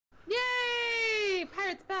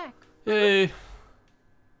Hey.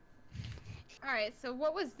 All right. So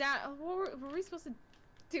what was that? Were we supposed to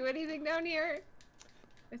do anything down here?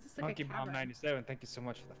 Is this like Monkey a Bomb cavern? 97, thank you so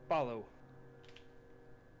much for the follow.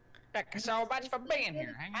 Thank you so much for being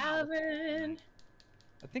here. Hang out. Cavern.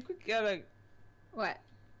 I think we gotta. What?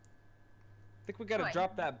 I think we gotta What?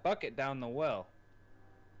 drop that bucket down the well.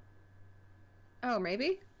 Oh,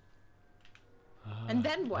 maybe. And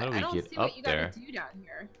then what? How do we I don't get see up what you there? gotta do down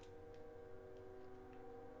here.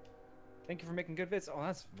 Thank you for making good bits. Oh,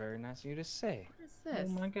 that's very nice of you to say. What is this?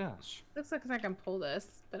 Oh my gosh. Looks like I can pull this,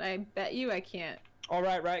 but I bet you I can't. All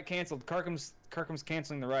right, right, canceled. Karkam's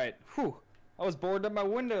canceling the right. Whew. I was bored up my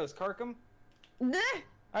windows, Karkam. Nah.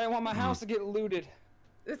 I didn't want my house to get looted.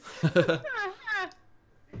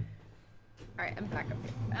 Alright, I'm back up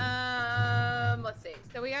here. Let's see.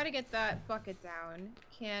 So we gotta get that bucket down.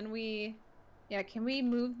 Can we... Yeah, can we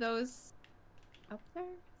move those up there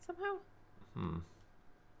somehow?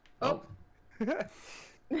 Oh.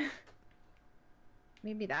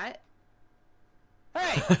 Maybe that?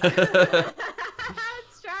 Hey! I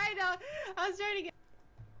was trying to get...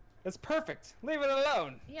 That's perfect. Leave it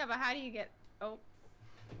alone. Yeah, but how do you get... Oh.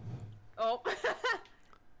 Oh.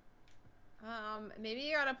 Maybe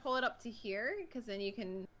you gotta pull it up to here, because then you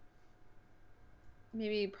can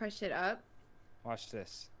maybe push it up. Watch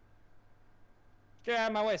this. Get out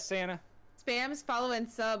of my way, Santa. Spam's follow and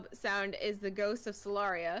sub sound is the ghost of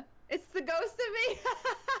Silaria. It's the ghost of me!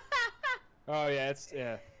 Oh yeah,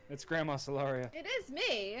 it's Grandma Silaria. It is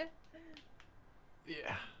me!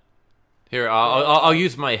 Yeah. Here, I'll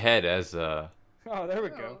use my head as Oh, there we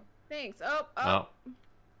Oh, go. thanks. Oh. Oh.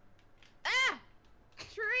 Ah!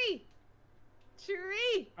 Tree!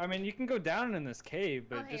 Tree! I mean, you can go down in this cave,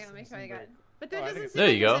 but Oh, hang on, let me try again. But Oh, there I doesn't think seem There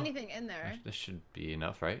like you there's go. anything in there. This should be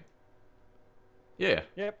enough, right? Yeah.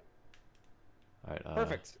 Yep. All right.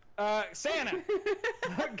 Perfect. Santa!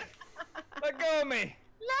 Let go of me!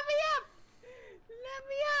 Let me up! Let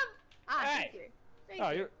me up! Ah, Hey! thank you. Thank Oh,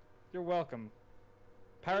 you. you're welcome.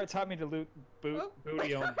 Pirate taught me to loot Oh, booty where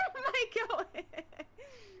only. am I going?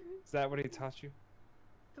 Is that what he taught you?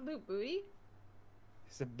 To loot booty?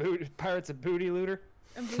 He's a pirate's a booty looter?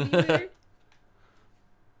 A booty looter?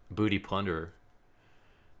 Booty plunderer.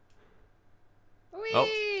 Whee! Oh.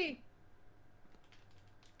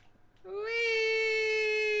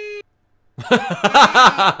 Whee!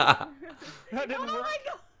 That didn't Oh work. my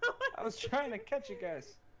god! I was trying to catch you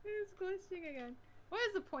guys. It's glitching again. What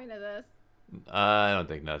is the point of this? I don't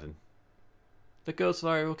think nothing. The ghost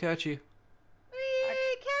Larry will catch you.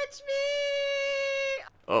 Whee! Catch me!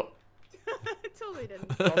 Oh. It totally didn't.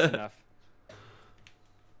 Close enough.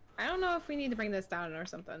 I don't know if we need to bring this down or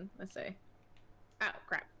something. Let's see. Oh,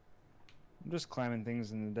 crap. I'm just climbing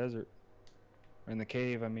things in the desert. Or in the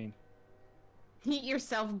cave, I mean. Eat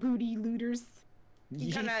yourself, booty looters.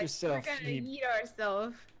 Eat yourself. We're gonna eat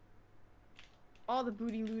ourselves. All the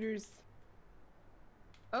booty looters.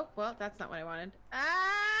 Oh, well, that's not what I wanted.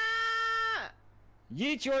 Ah!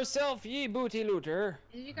 Yeet yourself, ye booty looter.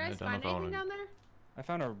 Did you guys don't know find if I anything wanna- down there? I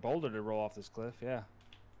found a boulder to roll off this cliff, yeah.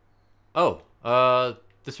 Oh.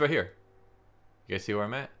 This right here. You guys see where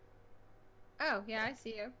I'm at? Oh, yeah, I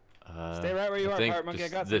see you. Stay right where you I are, think Pirate Monkey. I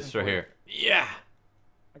got this something right for here. Yeah.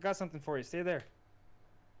 I got something for you. Stay there.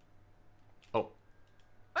 Oh.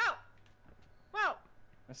 Wow! Wow!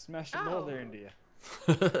 I smashed a boulder into you.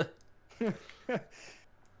 Oh.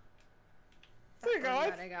 See you guys.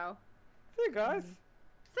 Gotta go. See you guys.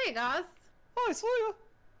 See you guys. Hi, saw ya.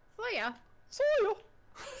 See ya.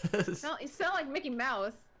 Saw ya. You sound like Mickey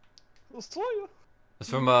Mouse. Saw ya. It's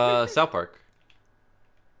from South Park.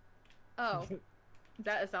 Oh. Is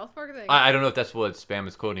that a South Park thing? I don't know if that's what Spam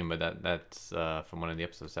is quoting, but that's from one of the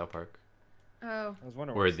episodes of South Park, Oh. I was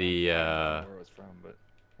wondering where it's from. the I don't know where it was from, but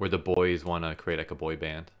where the boys want to create like a boy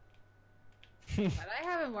band. But I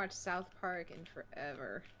haven't watched South Park in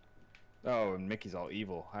forever. oh, and Mickey's all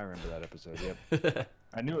evil. I remember that episode. Yep.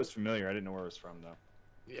 I knew it was familiar. I didn't know where it was from though.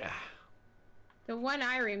 Yeah. The one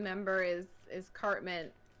I remember is Cartman.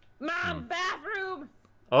 Mom, bathroom!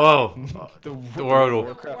 Oh, The World of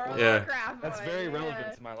Warcraft. World one. of Yeah. Warcraft That's one, very yeah.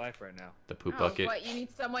 relevant to my life right now. the poop Oh, bucket. what, you need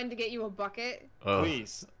someone to get you a bucket? Oh.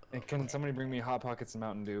 Please. And can somebody bring me Hot Pockets and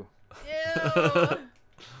Mountain Dew? Ew!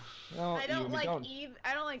 No, I don't like don't,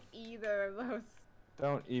 either of those.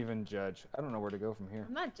 don't even judge. I don't know where to go from here.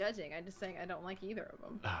 I'm not judging, I'm just saying I don't like either of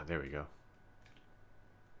them. Ah, there we go.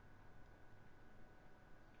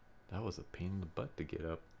 That was a pain in the butt to get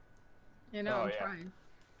up. You know, Oh, I'm yeah. trying.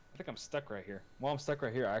 I think I'm stuck right here. Well, I'm stuck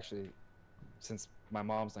right here. Actually, since my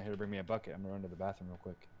mom's not here to bring me a bucket, I'm gonna run to the bathroom real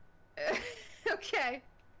quick. Okay.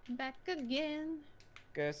 Back again.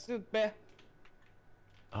 Guess it be-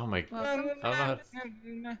 Oh my. Welcome I don't know how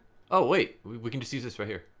back. Oh wait, we can just use this right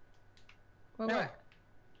here. Well, Yeah.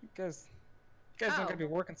 You guys don't Oh. gotta be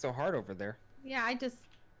working so hard over there. yeah, I just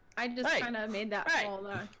Hey! kind of made that Hey! fall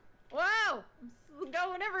down. Whoa! I'm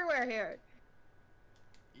going everywhere here.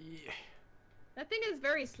 Yeah. That thing is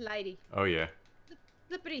very slidey. Oh yeah.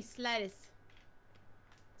 Slippery slides.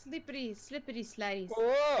 Slippery slidies.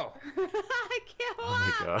 Whoa! I can't Oh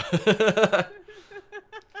my walk. god.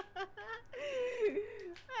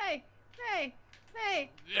 Hey! Hey! Hey!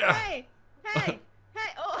 Yeah. Hey! Hey!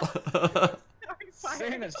 Hey! Oh! Sorry, fire.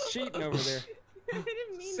 Santa's cheating over there. I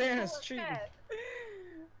didn't mean Santa's to pull cheating. his head.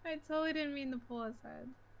 I totally didn't mean to pull his head.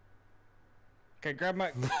 Okay, grab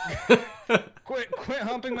my. Quit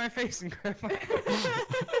humping my face and grab my.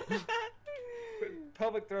 Quit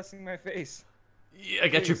public thrusting my face. Yeah, I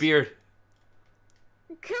got your Please. beard.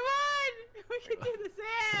 Come on! We can do this.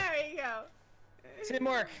 There we go.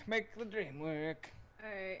 Teamwork, make the dream work.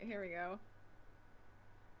 Alright, here we go.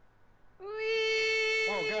 Whee!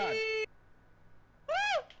 Oh, God.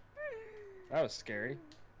 Woo! That was scary.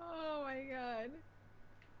 Oh my god.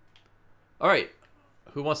 All right.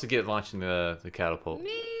 Who wants to get launched in the catapult?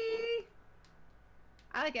 Me!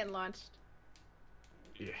 I like getting launched.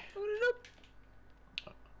 Yeah.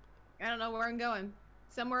 I don't know where I'm going.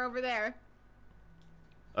 Somewhere over there.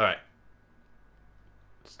 All right.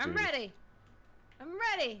 Let's do I'm this. ready. I'm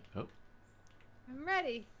ready. Oh. I'm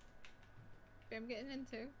ready. What I'm getting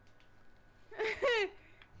into.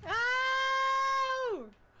 Oh!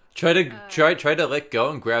 Try to let go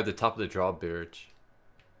and grab the top of the drawbridge.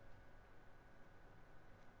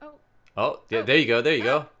 Oh. Oh, yeah, Oh. there you go. There you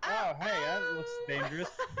go. Oh, hey, that looks dangerous.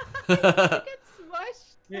 You get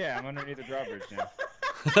smushed. Yeah, I'm underneath the drawbridge now.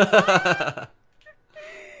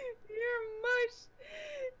 You're mushed.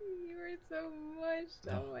 You were so mushed.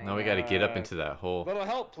 Oh my Now we got to get up God. into that hole. Little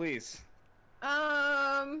help, please.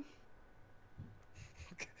 Oh.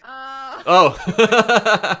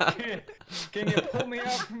 Can you pull me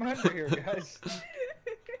out from under here, guys?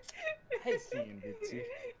 Hey, seeing Bitsy.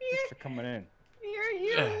 Thanks for coming in.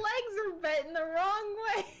 Your legs are bent in the wrong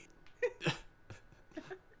way.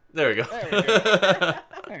 There we go. There we go.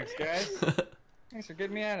 Thanks, guys. Thanks for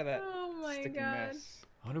getting me out of that Oh my sticky god. mess.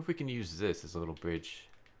 I wonder if we can use this as a little bridge.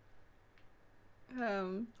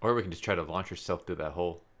 Um. Or we can just try to launch yourself through that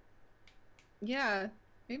hole. Yeah.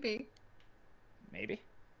 Maybe. Maybe.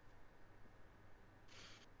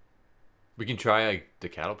 We can try the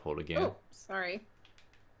catapult again. Oh, sorry.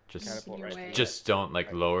 Just Catapult Your right way. through just don't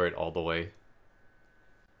like lower it all the way.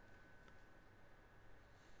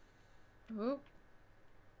 Oop.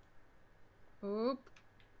 Oop. Oop.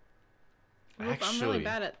 I'm really Actually,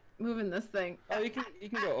 bad at moving this thing. Oh, you can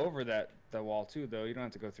go over the wall too, though. You don't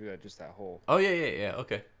have to go through just that hole. oh yeah,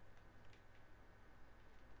 okay.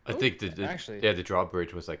 I Ooh. think the Actually- the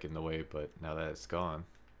drawbridge was like in the way, but now that it's gone.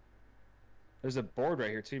 There's a board right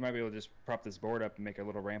here too. You might be able to just prop this board up and make a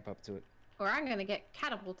little ramp up to it. Or I'm gonna get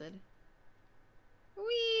catapulted.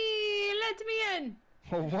 Whee! Let me in!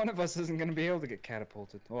 Well, one of us isn't gonna be able to get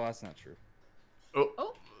catapulted. Well, that's not true. Oh,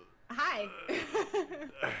 Oh! Hi!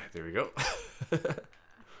 there we go.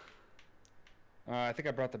 I think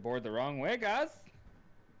I brought the board the wrong way, guys.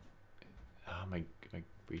 Am I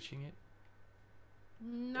reaching it?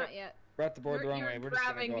 Not yet. Brought the board the wrong You're way. We're just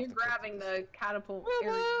gonna grabbing, go off you're the cliff. grabbing the catapult Whoa,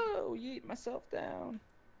 area. whoa! Yeet myself down.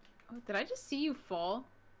 Oh, did I just see you fall?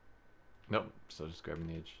 Nope. So just grabbing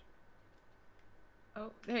the edge.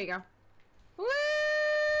 Oh, there you go. Woo!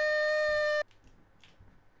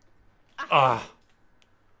 Ah.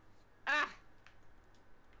 Ah!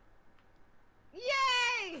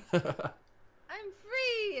 Yay! I'm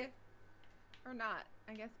free! Or not,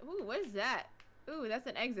 I guess. Ooh, what is that? Ooh, that's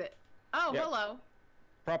an exit. Oh, Yep. hello.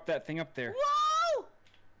 Prop that thing up there. Whoa!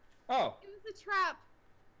 Oh, It was a trap.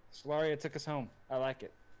 Solaria took us home. I like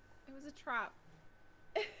it. It was a trap.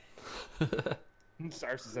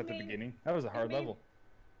 Ours is at the Maybe- beginning. That was a hard maybe- level.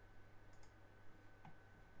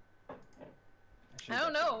 I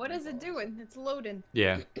don't know. What is it doing? It's loading.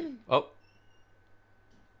 Yeah. Oh.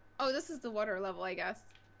 Oh, this is the water level, I guess.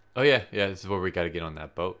 Oh yeah. This is where we got to get on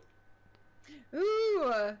that boat.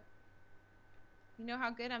 Ooh. You know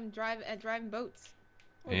how good I'm at driving boats.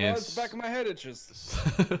 Oh, God, And it's the back of my head itches.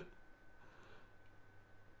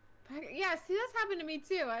 Yeah, see, that's happened to me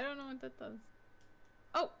too. I don't know what that does.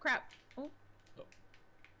 Oh, crap. Oh.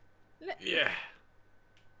 Yeah.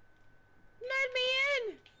 Let me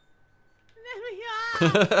in! Let me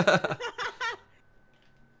out!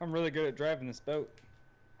 I'm really good at driving this boat.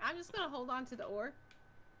 I'm just gonna hold on to the oar.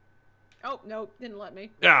 Oh, nope, didn't let me.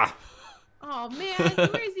 Ah. Oh man,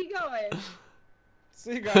 where's he going?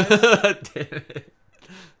 See you guys. Damn it.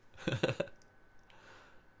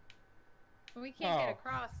 But we can't get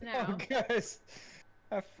across now. Oh, guys,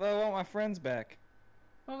 I want my friends back.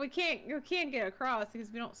 Well, we can't get across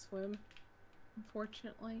because we don't swim.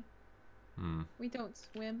 Unfortunately. Hmm. We don't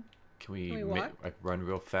swim. Can we walk? like run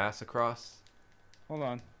real fast across? Hold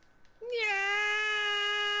on.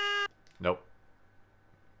 Yeah. Nope.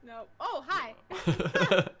 No. Oh, hi.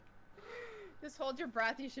 Just hold your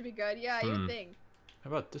breath. You should be good. Yeah, you think. How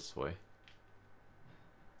about this way?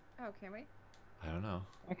 Oh, can we? I don't know.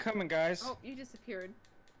 I'm coming, guys. Oh, you disappeared.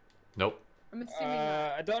 Nope. I'm assuming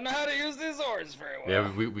not. I don't know how to use these oars very well.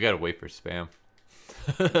 Yeah, we gotta wait for spam.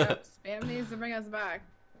 Yep, Spam needs to bring us back.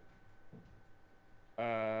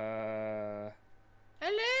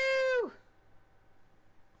 Hello!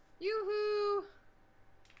 Yoo-hoo!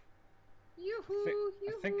 Yoo-hoo!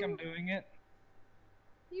 I think I'm doing it.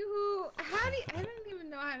 Yoo-hoo! How do you, I don't even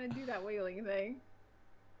know how to do that wiggling thing.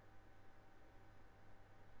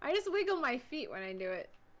 I just wiggle my feet when I do it.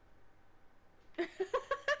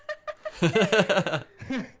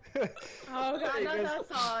 Oh god, not that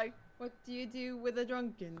song. What do you do with a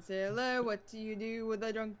drunken sailor? What do you do with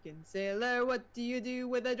a drunken sailor? What do you do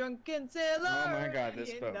with a drunken sailor? Oh my god, this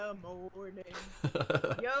boat. In the morning.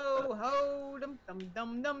 Yo ho dum dum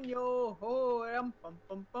dum dum yo ho dum bum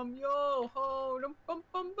bum bum yo ho dum bum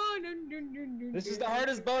bum bum dum dum dum dum. This is the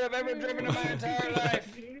hardest boat I've ever driven in my entire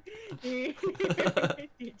life.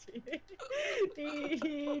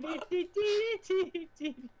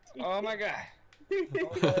 Oh my god.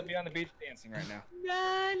 Oh, I'd be on the beach dancing right now.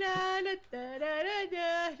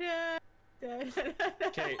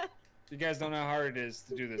 Okay, you guys don't know how hard it is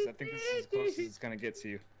to do this. I think this is as close as it's gonna get to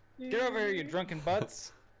you. Get over here, you drunken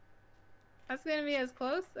butts. That's gonna be as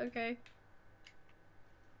close? Okay.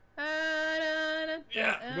 Yeah.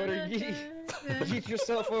 You better yeet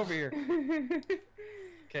yourself over here.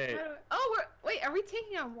 Okay. Oh, wait, are we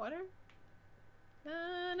taking on water?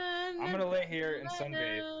 I'm gonna lay here and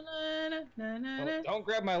sunbathe. Oh, don't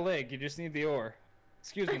grab my leg, you just need the oar.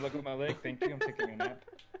 Excuse me, look at my leg. Thank you, I'm taking a nap.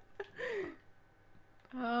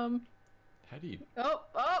 How do you? Oh!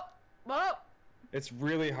 It's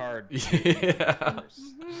really hard. Yeah.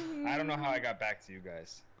 I don't know how I got back to you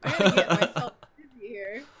guys. I gotta get myself busy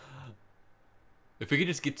here. If we could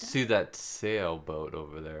just get to that sailboat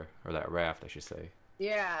over there, or that raft, I should say.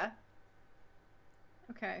 Yeah.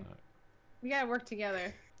 Okay. We gotta work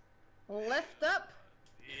together. Lift up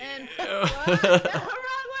and Yeah. what? No,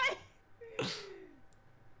 wrong way.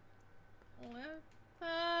 Lift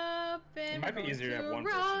up and It might be easier to have one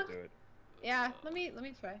rock. person do it. Yeah, let me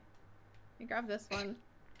try. Let me grab this one.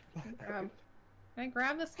 Can I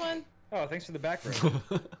grab this one? Oh, thanks for the back rub.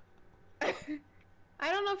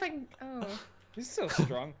 I don't know if I can. Oh. He's so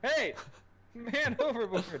strong. Hey, man,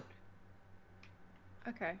 overboard.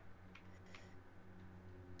 Okay.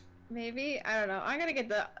 Maybe I don't know. I'm gonna get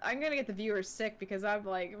the viewers sick because I'm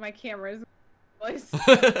like my camera is. Look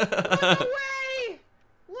away!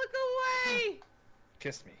 Look away!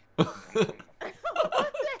 Kiss me. What the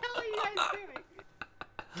hell are you guys doing?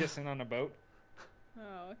 Kissing on a boat.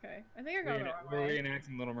 Oh, okay. I think I got the wrong We're way.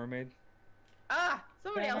 reenacting Little Mermaid. Ah,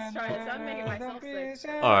 somebody else try this. I'm making myself sick.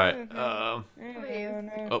 All right. Please.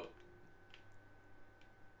 Oh.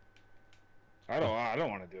 I don't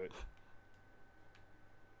want to do it.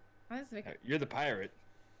 I'm just making. You're the pirate.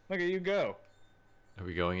 Look at you go. Are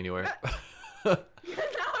we going anywhere? Not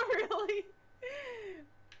really.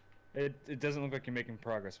 It doesn't look like you're making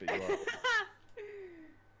progress, but you are.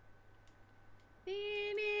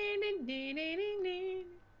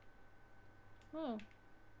 Oh,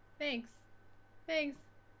 thanks. Thanks.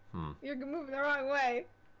 Hmm. You're moving the wrong way.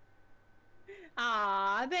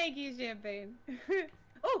 Ah, thank you, Champagne.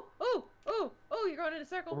 Oh, you're going in a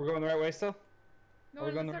circle. We're going the right way still? Going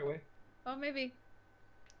Are we in going a the right circle. way? Oh, maybe.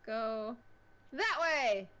 Go that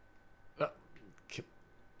way.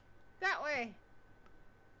 That way.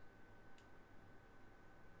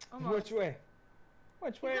 Almost. Which way?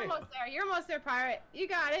 Which He's way? almost there. You're almost there, pirate. You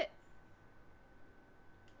got it.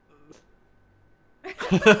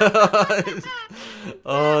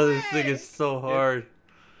 Oh, this thing is so hard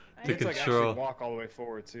to It's like control. actually walk all the way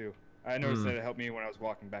forward too. I noticed that it helped me when I was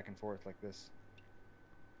walking back and forth like this.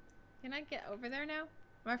 Can I get over there now?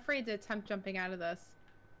 I'm afraid to attempt jumping out of this.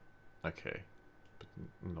 Okay. But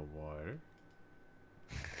in the water?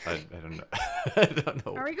 I don't know. I don't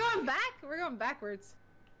know. Are we going back? We're going backwards.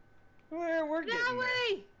 We're getting That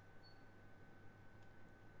way!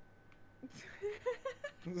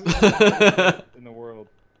 there. In the world.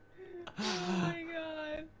 Oh my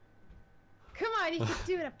god. Come on, you can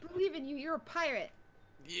do it. I believe in you. You're a pirate.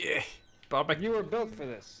 Yeah. Bob, You were built for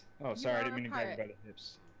this. Oh, sorry, I are didn't mean to grab you by pirate. the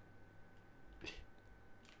hips.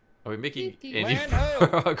 Are we making Dee-dee. any Land ho!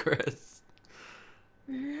 progress?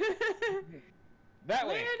 That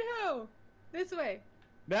way. Land ho! This way.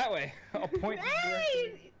 That way. I'll point the direction.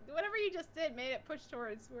 Hey! Whatever you just did made it push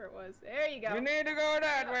towards where it was. There you go. We need to go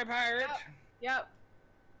that way, pirate. Yep.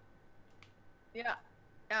 Yeah.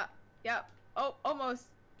 Yeah. Yep. Oh, almost.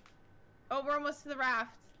 Oh, we're almost to the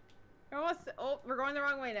raft. We're almost. Oh, we're going the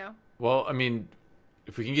wrong way now. Well, I mean,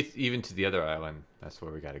 if we can get even to the other island, that's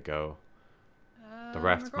where we gotta go. The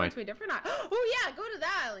raft we're going might. to a different island. Oh yeah, go to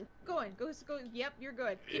that island. Go on. Go. Yep, you're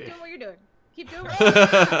good. Keep doing what you're doing. Keep doing what you're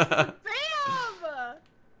doing. Bam!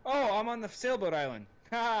 Oh, I'm on the sailboat island.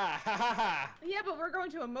 Ha ha ha ha. Yeah, but we're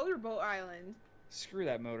going to a motorboat island. Screw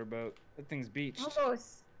that motorboat. That thing's beached.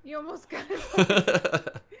 Almost. You almost got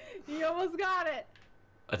it. You almost got it.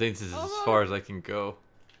 I think this is Almost. as far as I can go.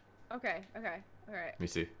 Okay. Okay. All right. Let me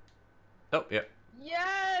see. Oh, yep.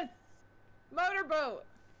 Yes! Motorboat!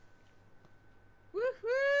 Woohoo!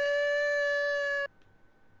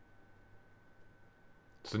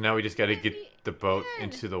 So now we just gotta get Yay! the boat In.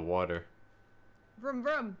 into the water. Vroom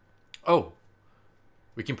vroom. Oh!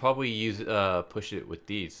 We can probably use push it with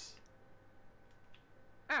these.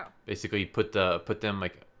 Oh. Basically put them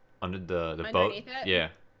like under the boat. Underneath it? Yeah.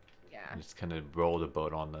 Yeah. And just kind of roll the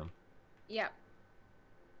boat on them. Yep.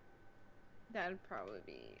 That'd probably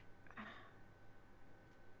be...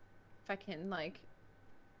 If I can, like,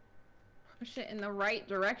 push it in the right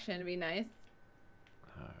direction, it'd be nice.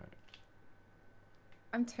 Alright.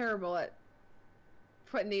 I'm terrible at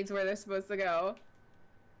putting these where they're supposed to go.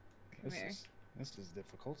 Come here. This is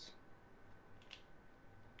difficult.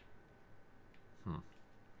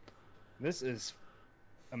 This is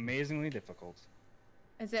amazingly difficult.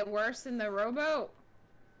 Is it worse than the rowboat?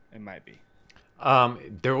 It might be.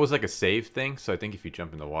 There was like a save thing, so I think if you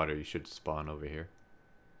jump in the water, you should spawn over here.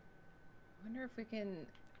 I wonder if we can...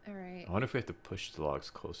 Alright. I wonder if we have to push the logs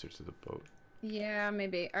closer to the boat. Yeah,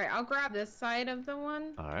 maybe. Alright, I'll grab this side of the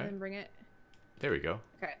one. Alright. And bring it. There we go.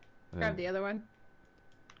 Okay. And Grab then- the other one.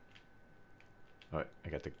 Alright, I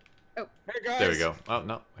got the. Oh. Hey guys. There we go. Oh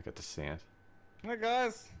no, I got the sand. Hey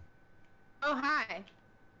guys. Oh, hi.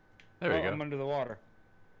 There we Oh, go. I'm under the water.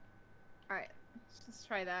 Alright. Let's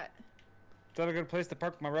try that. Is that a good place to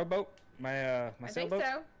park my rowboat? My I think sailboat?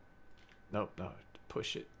 so. No,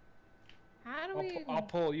 push it. How do we... I'll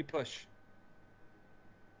pull, you push.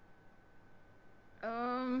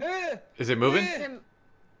 Is it moving? I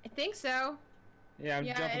think so. Yeah, I'm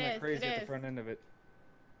Yeah, jumping it like is, crazy it at the is. front end of it.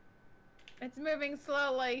 It's moving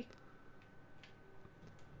slowly.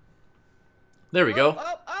 There we go.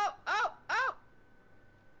 Oh!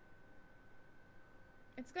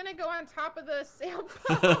 It's gonna go on top of the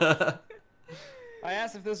sailboat. I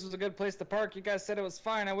asked if this was a good place to park. You guys said it was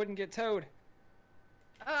fine. I wouldn't get towed.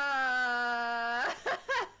 Yeah.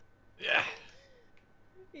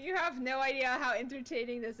 You have no idea how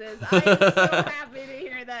entertaining this is. I'm so happy to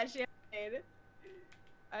hear that, Champagne.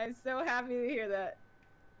 I'm so happy to hear that.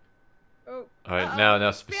 Oh. All right, uh-oh.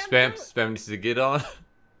 now Spam spam needs to get on. Is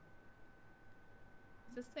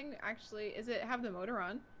this thing actually? Is it have the motor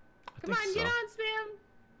on? I Come think on, so. get on, Spam.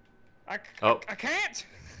 I can't.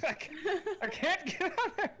 I can't get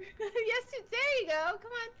on there. Yes, there you go.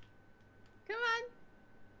 Come on. Come on.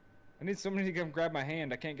 I need somebody to come grab my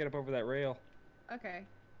hand. I can't get up over that rail. Okay.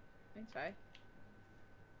 Let me try.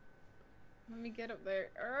 Let me get up there.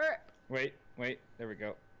 Wait. There we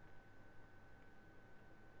go.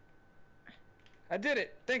 I did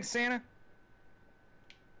it. Thanks, Santa.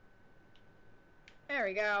 There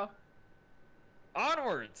we go.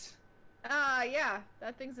 Onwards. Yeah.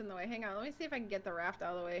 That thing's in the way. Hang on. Let me see if I can get the raft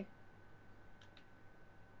out of the way.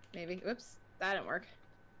 Maybe. Oops. That didn't work.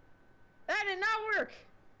 That did not work.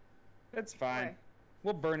 It's fine. Okay.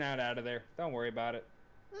 We'll burn out of there. Don't worry about it.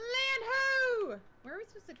 Land ho! Where are we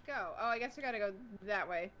supposed to go? Oh, I guess we gotta go that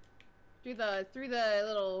way. Through the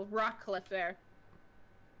little rock cliff there.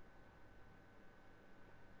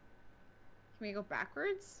 Can we go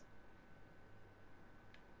backwards?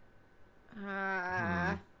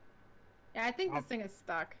 Yeah, I think this thing is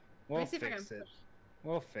stuck. We'll Let me see if I fix can it.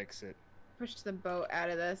 We'll fix it. push the boat out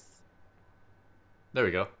of this. There we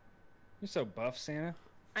go. You're so buff, Santa.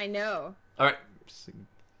 I know. All right. Spam,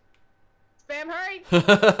 hurry!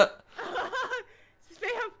 Spam!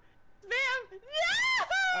 Spam! No!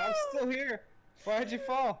 I'm still here. Why'd you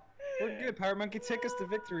fall? We're good. Power Monkey, take us to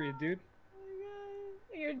victory, dude. Oh my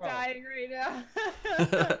God. You're dying right now.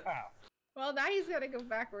 Wow. Well, now he's gotta go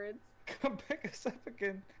backwards. Come pick us up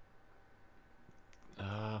again.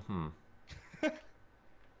 We'll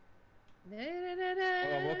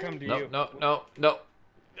come to you. No. The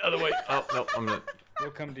other way. Oh, no, I'm gonna. We'll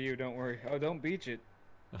come to you. Don't worry. Oh, don't beach it.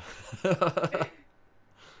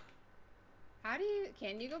 How do you...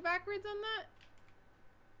 Can you go backwards on that?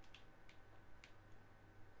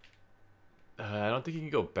 I don't think you can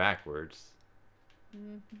go backwards.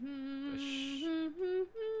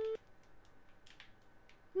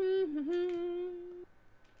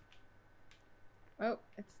 Oh,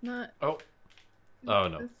 it's not. Oh. Oh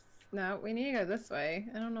no. No, we need to go this way.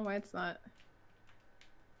 I don't know why it's not.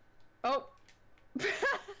 Oh.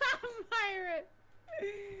 Pirate.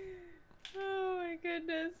 Oh my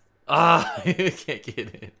goodness. Ah, you can't get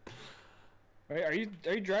in. Wait, are you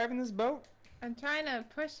driving this boat? I'm trying to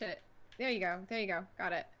push it. There you go. There you go.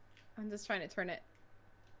 Got it. I'm just trying to turn it.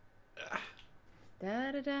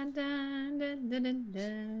 Da, da, da, da, da, da, da,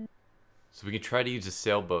 da. So we can try to use a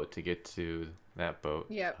sailboat to get to that boat.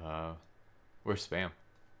 Yep. Where's Spam?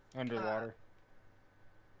 Underwater.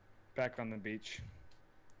 Back on the beach.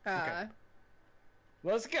 Okay.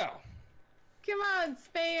 Let's go. Come on,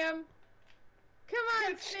 Spam. Come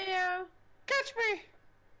on, Spam. Catch me.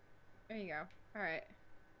 There you go. All right.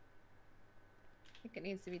 I think it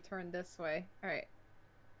needs to be turned this way. All right.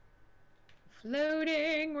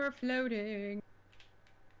 Floating. We're floating.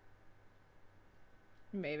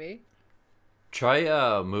 Maybe.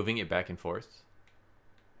 Try moving it back and forth.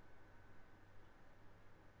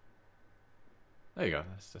 There you go.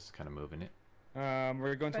 That's kind of moving it.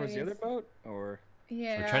 We're going towards the other boat, or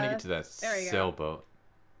Yeah. We're trying to get to that there you go. sailboat.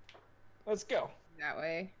 let's go. That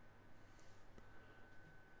way.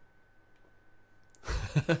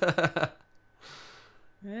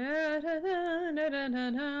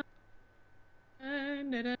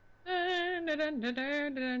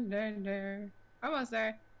 Almost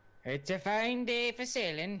there. It's a fine day for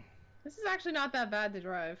sailing. This is actually not that bad to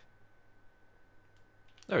drive.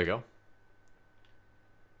 There we go.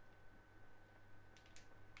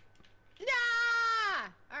 Yeah!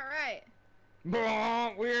 All right.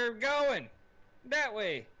 We're going that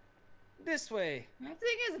way, this way. That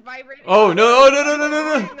thing is vibrating. Oh no! No! No!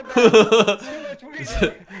 No! In the No! back. Too much weed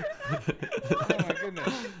there. Oh my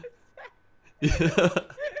goodness.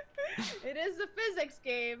 It is a physics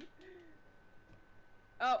game.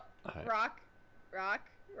 Oh, Alright. rock.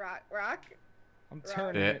 I'm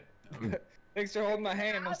turning Yeah. it. Thanks for holding my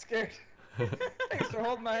hand. I'm scared. Thanks for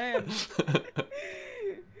holding my hand.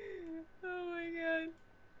 Oh my god.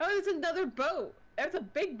 Oh, there's another boat. That's a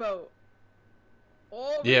big boat.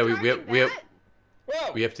 Oh, Yeah, we have Whoa!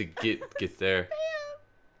 we have to get there.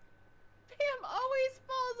 Pam always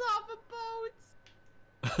falls off of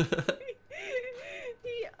boats.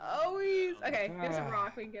 He always. Okay, there's a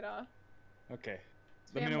rock we can get off. Okay.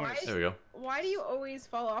 Let me Damn, know when why it's There we go. Why do you always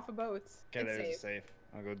fall off of boats? okay. It's There's safe. safe.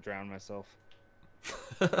 I'll go drown myself.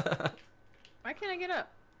 Why can't I get up?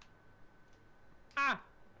 Ah.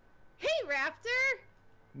 Hey, Raptor.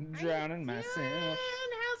 Drowning How you myself. doing?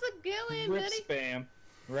 How's it going, Rip buddy? Spam.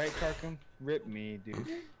 Right, Carcom? Rip me, dude.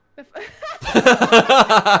 The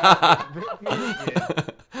Rip me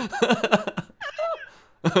again.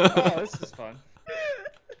 Oh, this is fun.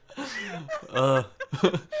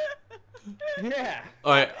 Yeah.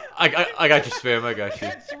 All right, I got you, Spam. I got you.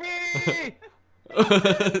 Catch me!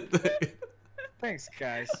 Thanks,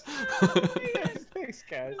 guys. Thanks,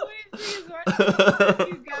 guys.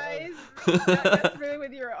 You guys. That's really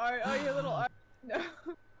with your art. Oh, your little art. No.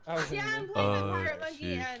 I was in Yeah, I'm the- playing with Oh, Pirate Monkey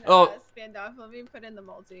jeez. and Oh. Spamdalf. Let me put in the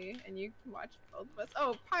multi, and you can watch both of us.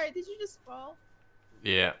 Oh, Pirate, did you just fall?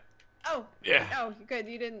 Yeah. Oh. Yeah. Oh, good.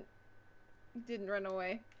 You didn't run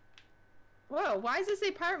away. Whoa, why does it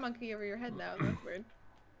say Pirate Monkey over your head now? That's weird.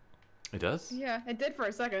 It does? Yeah, it did for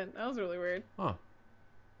a second. That was really weird. Huh.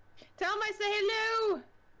 Tell him I say hello!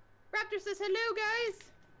 Raptor says hello, guys!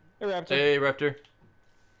 Hey, Raptor. Hey, Raptor.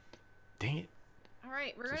 Dang it.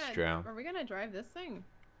 Alright, we're Just gonna... drown. Are we gonna drive this thing?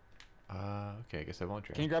 Okay, I guess I won't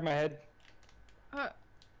drown. Can you grab my head? Uh,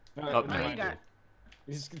 No, Oh, never what no, do you mind. got?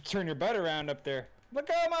 You just turn your butt around up there. Look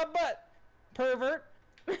at my butt, pervert.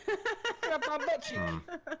 Look at my butt cheek. Hmm.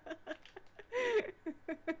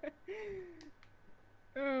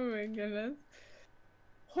 Oh my goodness.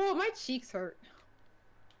 Oh, my cheeks hurt.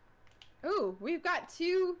 Ooh, we've got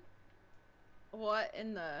two... What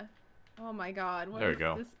in the... Oh my god, what There we is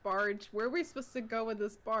go. this barge? Where are we supposed to go with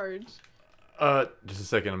this barge? Just a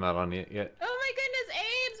second. I'm not on it yet. Oh my goodness,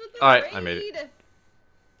 Ames with the Alright, raid! I made it.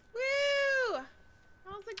 Woo!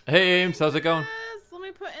 How's it Hey, Ames, how's it going? Yes, let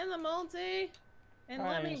me put in the multi. And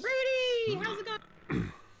let me... Nice. Rudy! How's it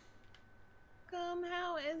going?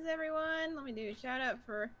 How is everyone? Let me do a shout out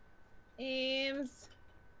for Ames.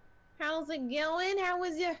 How's it going? How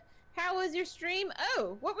was your stream?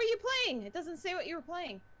 Oh, what were you playing? It doesn't say what you were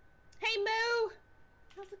playing. Hey Mo!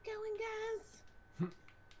 How's it going, guys?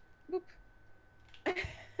 Boop.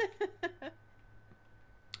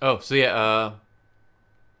 Oh, so yeah,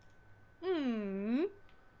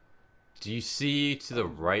 Do you see to the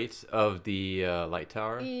right of the light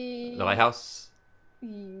tower? The The lighthouse?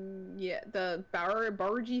 Yeah, the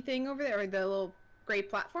bargey thing over there, or the little gray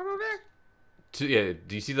platform over there. Yeah,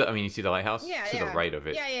 do you see the? I mean, you see the lighthouse? Yeah, To yeah. the right of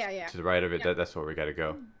it. Yeah. To the right of it. Yeah. That's where we gotta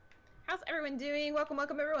go. How's everyone doing? Welcome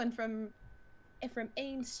everyone from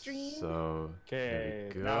AIM Stream. So Okay,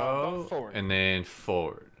 there we now go. go forward. And then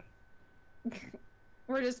forward.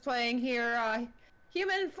 We're just playing here.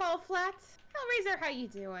 Human Fall Flat. Hellraiser, how you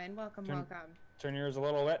doing? Welcome. Turn yours a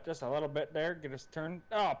little wet, just a little bit there. Get us turned.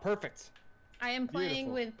 Oh, perfect. I am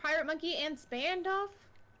playing Beautiful. with Pirate Monkey and Spamdalf.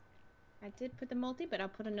 I did put the multi, but I'll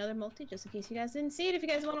put another multi just in case you guys didn't see it. If you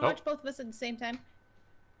guys want to watch both of us at the same time.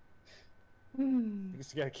 You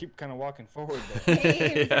just gotta keep kind of walking forward there.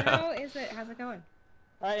 Ames, Yeah. how is it? How's it going?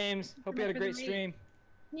 Hi, Ames. Hope you had a Remember great the stream.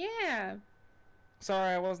 Yeah.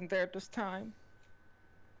 Sorry I wasn't there at this time.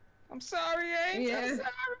 I'm sorry, Ames. Yeah. I'm sorry.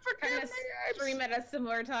 Forgive Kind me, of Ames. stream at a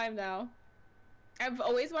similar time though. I've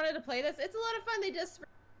always wanted to play this. It's a lot of fun. They just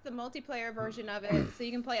released the multiplayer version of it, so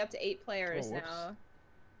you can play up to 8 players Oh, whoops. now.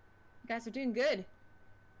 You guys are doing good.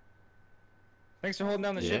 Thanks for holding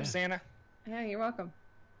down the Yeah. ship, Santa. Yeah, you're welcome.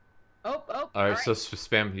 Oh. All right, so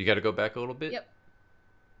Spam, you gotta go back a little bit. Yep.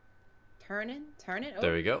 Turn it. Oh,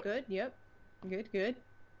 There we go. Good. Yep. Good.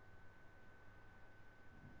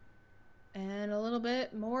 And a little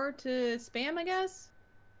bit more to spam, I guess.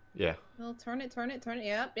 Yeah. We'll turn it.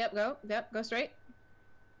 Yep. Go straight.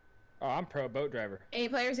 Oh, I'm pro boat driver. 8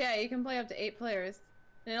 players. Yeah, you can play up to 8 players.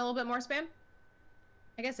 And a little bit more spam.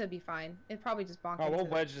 I guess it'd be fine. It'd probably just bonk. Oh, we'll into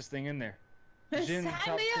it. wedge this thing in there. Sign Jin, me top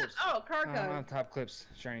up. clips. Oh, car I don't code. have top clips,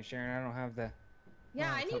 Shiny Sharon. I don't have the.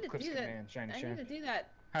 Yeah, I top need to clips do that. command, Shiny I Sharon. need to do that.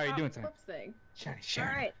 How are you top doing tonight? clips thing. Shiny All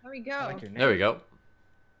Sharon. right, there we go. I like your name. There we go.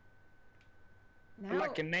 I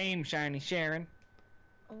like your name, Shiny Sharon.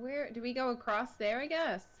 Where do we go across there? I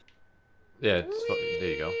guess. Yeah. There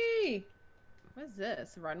you go. Whee! What's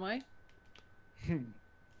this? Runway? Beep,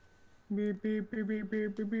 beep, beep, beep, beep,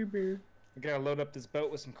 beep, beep, beep. We gotta load up this boat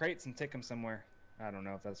with some crates and take them somewhere. I don't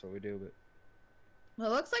know if that's what we do, but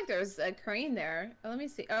Well, it looks like there's a crane there. Oh, let me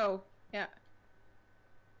see. Oh, yeah.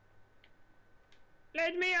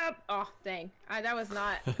 Load me up. Oh, dang. That was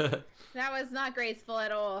not graceful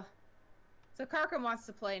at all. So Karkum wants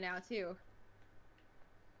to play now too.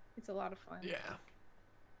 It's a lot of fun. Yeah.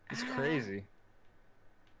 it's crazy.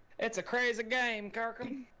 It's a crazy game,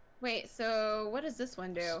 Karkum. Wait, so what does this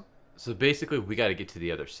one do? So basically, we gotta get to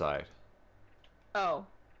the other side, Oh,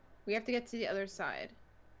 we have to get to the other side.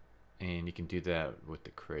 and you can do that with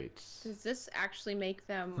the crates. Does this actually make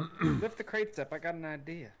them? Lift the crates up. I got an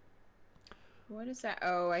idea. What is that?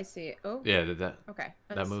 Oh, I see it. Oh, Yeah. That okay.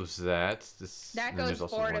 that moves that. This. That and then goes there's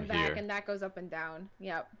also forward one and back, here. and that goes up and down.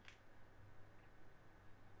 Yep.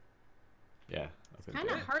 Yeah. up and Kind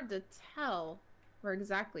of down. hard to tell where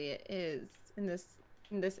exactly it is in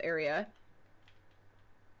this area.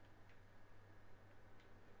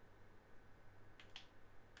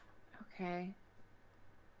 Okay.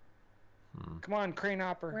 Come on, crane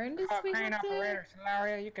hopper. Where does Come on, we crane have to- operator,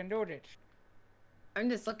 Silaria, you can do this. I'm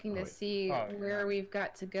just looking to wait. see Oh, where yeah. we've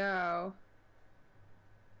got to go.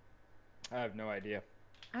 I have no idea.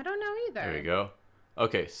 I don't know either. There we go.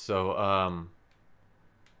 Okay, so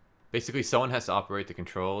basically someone has to operate the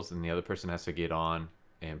controls, and the other person has to get on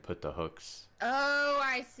and put the hooks. Oh,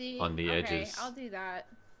 I see. On the okay, edges. I'll do that.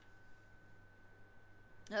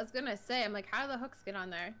 I was gonna say, I'm like, how do the hooks get on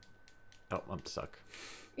there? Oh, I'm stuck.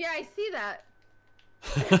 Yeah, I see that.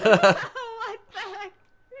 What the heck?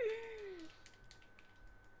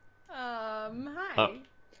 Hi. Oh.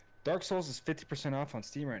 Dark Souls is 50% off on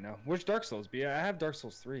Steam right now. Which Dark Souls? I have Dark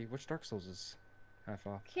Souls 3. Which Dark Souls is half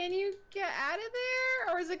off? Can you get out of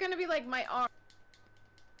there, or is it gonna be like my arm?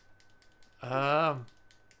 I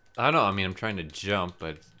don't know. I mean, I'm trying to jump,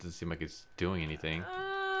 but it doesn't seem like it's doing anything. You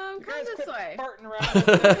Come guys this quit way. farting around.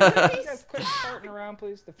 You guys quit farting around,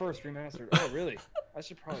 please. The first remastered. Oh, really? I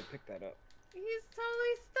should probably pick that up. He's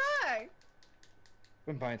totally stuck. I've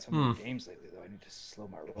been buying so many games lately, though. I need to slow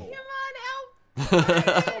my roll. Come on,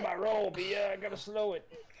 help. Slow my roll, but yeah, I gotta slow it.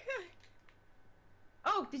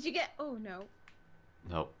 Oh, did you get? Oh no.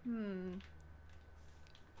 Nope. Hmm.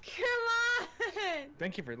 Come on.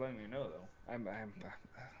 Thank you for letting me know, though.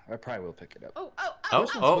 I probably will pick it up. Oh.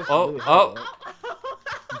 Oh.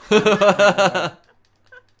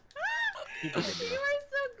 You are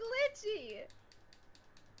so glitchy.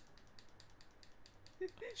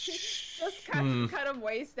 Just cut him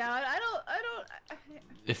waist down. I don't.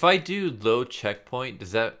 If I do low checkpoint,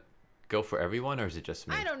 does that go for everyone, or is it just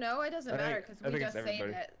me? I don't know. It doesn't I think- matter I because we think just it's saved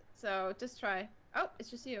everybody. it. So just try. Oh, it's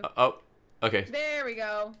just you. Oh, okay. There we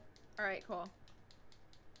go. All right, cool.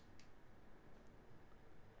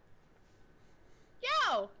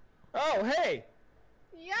 Oh, hey!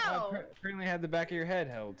 Yo! Apparently had the back of your head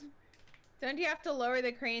held. Don't you have to lower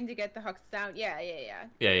the crane to get the hooks down? Yeah. Yeah,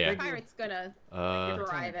 The yeah. pirate's gonna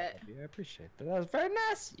drive it. I appreciate that. That was very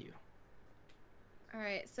nice of you.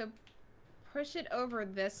 Alright, so push it over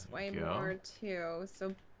this way Go. more too.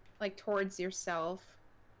 So, like, towards yourself.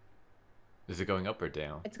 Is it going up or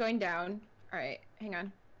down? It's going down. Alright, hang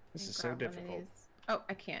on. This Let me is so grab one of difficult. these. Oh,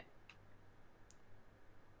 I can't.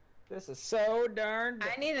 This is so darn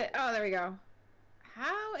I need it. Oh, there we go.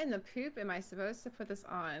 How in the poop am I supposed to put this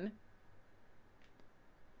on?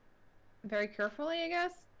 Very carefully, I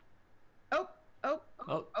guess. Oh.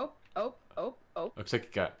 Looks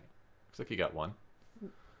like you got one.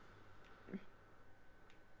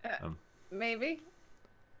 Maybe.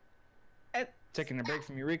 Taking a break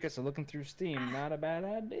from Eureka, so looking through Steam, not a bad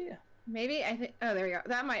idea. Maybe I think. Oh, there we go.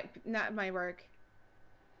 That might work.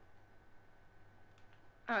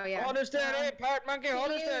 Oh yeah. Hold her steady, pirate monkey.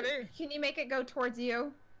 Hold her steady. Can you make it go towards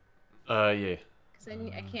you? Yeah. Because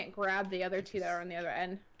I can't grab the other two that are on the other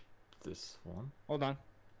end. This one. Hold on.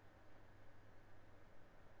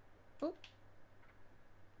 Oop.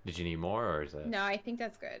 Did you need more, or is that? No, I think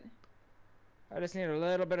that's good. I just need a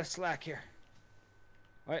little bit of slack here.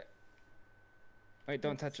 Wait,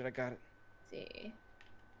 don't touch it. I got it. Let's see.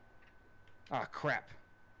 Ah, crap.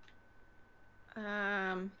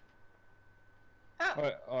 Oh.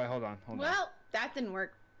 Wait, hold on. Well, that didn't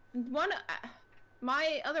work.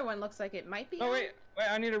 My other one looks like it might be. Oh wait,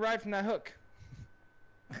 I need a ride from that hook.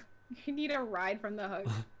 You need a ride from the hook.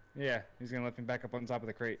 Yeah, he's gonna lift me back up on top of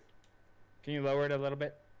the crate. Can you lower it a little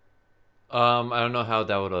bit? I don't know how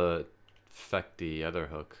that would affect the other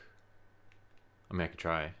hook. I mean, I could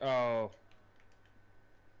try. Oh.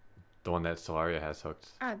 The one that Solaria has hooked.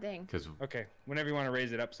 Ah, dang. Because Okay, whenever you want to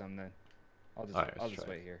raise it up some, then I'll just Alright, I'll let's just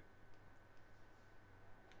try. wait here.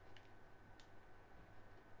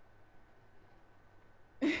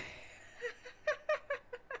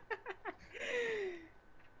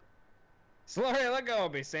 Solaria, let go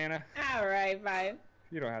of me, Santa. All right, fine.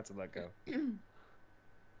 You don't have to let go.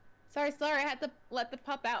 Sorry, I had to let the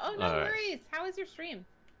pup out. Oh, no All right. worries. How was your stream?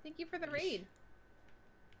 Thank you for the raid.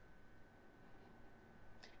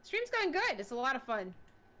 Stream's going good. It's a lot of fun.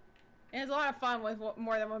 And it's a lot of fun with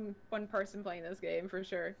more than one person playing this game, for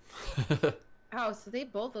sure. Oh, so they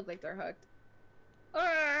both look like they're hooked.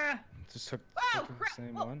 Just hook Oh, the crap.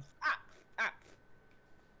 same Oh, one. ah.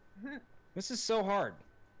 This is so hard.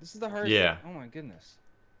 This is the hardest. Yeah. Oh my goodness.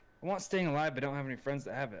 I want Staying Alive, but don't have any friends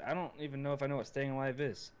that have it. I don't even know if I know what Staying Alive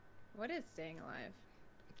is. What is staying alive?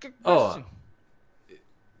 Good Oh. question.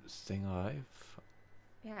 Staying alive.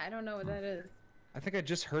 Yeah, I don't know what that is. I think I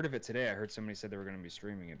just heard of it today. I heard somebody said they were going to be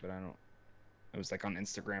streaming it, but I don't. It was like on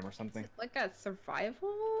Instagram or something. Is it like a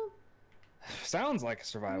survival? Sounds like a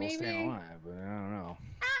survival Maybe. Staying Alive, but I don't know.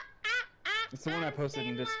 It's the one I posted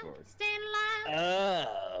in Discord. Staying alive.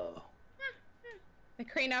 Oh. The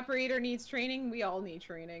crane operator needs training. We all need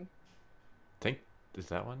training. Is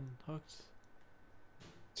that one hooked?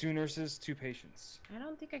 2 nurses, 2 patients. I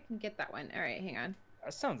don't think I can get that one. All right, hang on.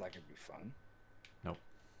 That sounds like it'd be fun. Nope.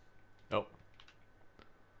 Oh.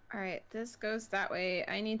 All right, this goes that way.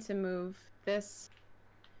 I need to move this.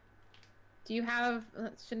 Do you have?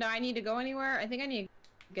 Should I need to go anywhere? I think I need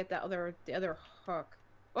to get the other hook.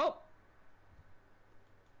 Oh.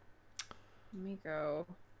 Let me go.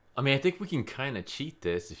 I mean, I think we can kind of cheat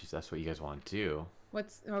this if that's what you guys want to do.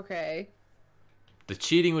 What's okay? The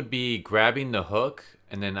cheating would be grabbing the hook,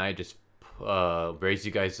 and then I just raise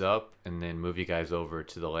you guys up, and then move you guys over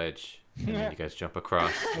to the ledge, and then you guys jump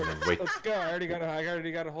across, and then wait. Let's go. I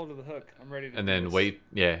already got a hold of the hook. I'm ready to. And do then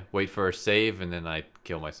this. wait for a save, and then I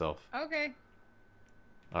kill myself. Okay.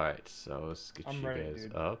 All right, so let's get I'm you ready, guys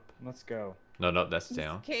dude. up. Let's go. No, that's This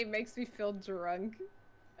down. game makes me feel drunk.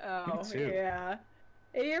 Oh too. yeah.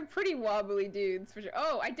 Hey, you're pretty wobbly dudes for sure.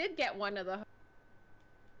 Oh, I did get one of the.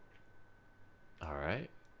 All right.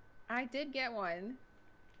 I did get one.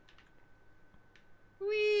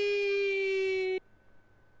 Whee!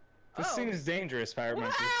 This Oh. seems dangerous, Pirate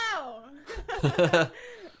Monkey. Wow! Woo!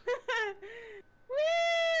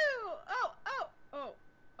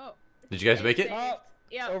 Oh. Did you guys make it? Saved. Oh,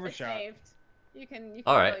 Yeah, overshot. It's saved. You can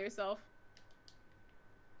All right. kill yourself.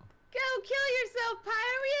 Go kill yourself,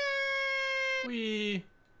 pirate! Wee.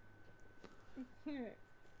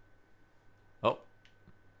 Oh.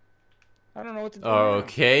 I don't know what to do.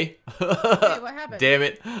 Okay. what happened? Damn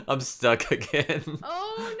it! I'm stuck again.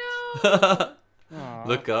 Oh no! Aw.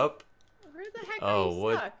 Look up. Where the heck Oh, are you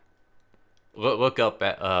what- stuck? Look up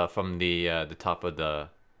at from the top of the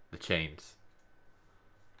chains.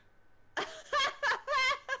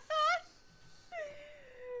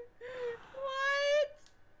 What?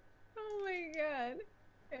 Oh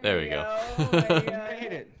There we go. Oh my You god.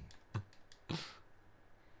 made it.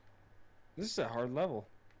 This is a hard level.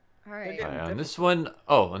 Alright. They're Alright, getting on this one,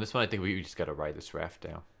 on this one, I think we just gotta ride this raft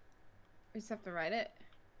down. We just have to ride it.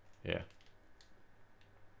 Yeah.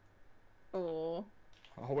 Oh.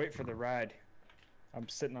 I'll wait for the ride. I'm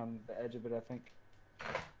sitting on the edge of it, I think.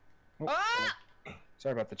 Oh, Ah!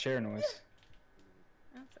 sorry about the chair noise.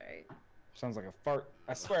 That's alright. Sounds like a fart.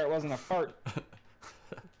 I swear it wasn't a fart.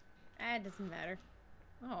 It doesn't matter.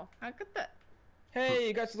 Oh, how could that? Hey,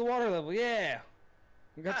 you got to the water level. Yeah.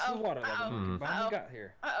 We got to the water level. Uh-oh. Look at how we got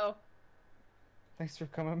here. Uh-oh. Thanks for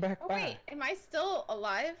coming back Oh, by. wait. Am I still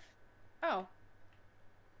alive? Oh.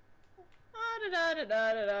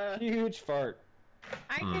 Ah-da-da-da-da-da-da. Huge fart.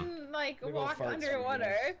 I can, like, Big ol' walk farts for you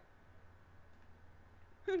underwater.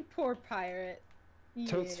 Poor pirate.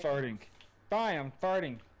 Totes Yeah. farting. Bye, I'm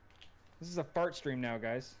farting. This is a fart stream now,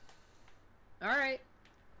 guys. Alright.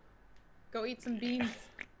 Go eat some beans.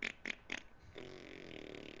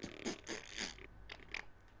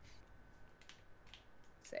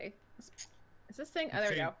 Say. Is this thing? Oh, there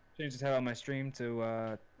we go. Change the title of my stream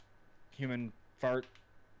to human fart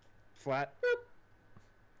flat. Boop.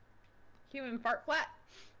 Human fart flat.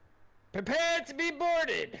 Prepare to be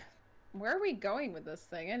boarded. Where are we going with this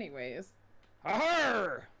thing, anyways?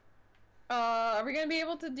 Ahar! Are we gonna be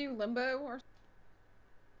able to do limbo or?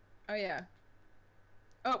 Oh yeah.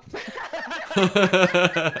 Oh.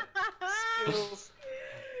 Skills.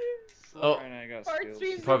 Oh. Alright, I got Fart skills.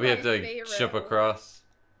 streams Probably are have my to favorite. jump across.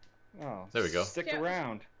 Oh, There we go. Stick Yeah.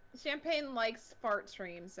 around. Champagne likes fart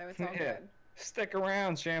streams, so it's all Yeah. Stick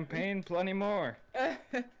around, Champagne. Plenty more. good.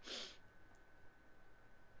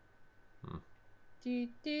 Hmm. Do,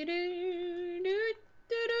 do, do, do,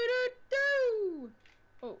 do, do, do.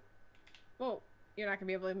 Oh. Whoa. You're not gonna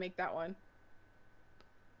be able to make that one.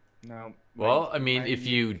 No. Well, I mean, if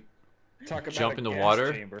you talk about jump a in the gas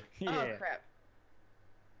water. chamber. Yeah. Oh crap.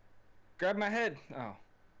 Grab my head. Oh.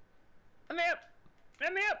 Let me up.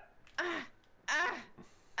 Let me up. Ah. Ah.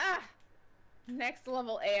 Ah. Next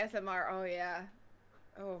level ASMR. Oh yeah.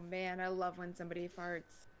 Oh man, I love when somebody farts.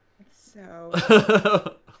 It's so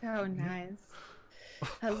so nice.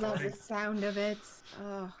 I love the sound of it.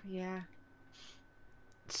 Oh yeah.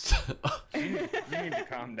 You need to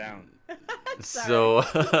calm down. So,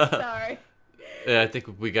 Sorry. yeah, I think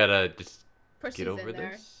we gotta just Push get these over in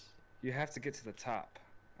there. this. You have to get to the top.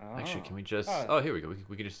 Oh. Actually, can we just? Oh. Oh, here we go.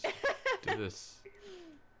 We can just do this.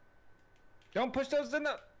 Don't push those in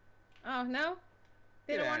the. Oh no.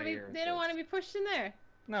 They Get don't want outta to be. here with They don't those. want to be pushed in there.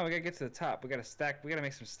 No, we gotta get to the top. We gotta stack. We gotta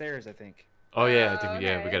make some stairs, I think. Oh yeah, I Oh, think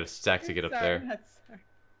yeah, we okay. got a stack to get up Sorry, there. that's sorry.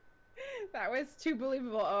 That was too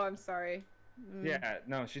believable. Oh, I'm sorry. Mm. Yeah,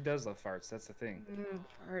 no, she does love farts. That's the thing.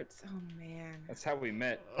 Farts. Oh man. That's how we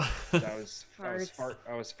met. I was Farts.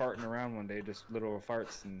 farting around one day, just little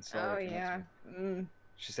farts, and Oh Silaria came up yeah. to me.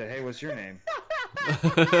 She said, "Hey, what's your name?"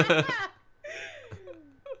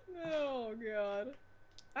 Oh god.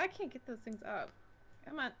 I can't get those things up.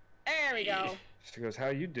 Come on. There we go. She goes, "How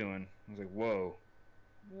you doing?" I was like, "Whoa,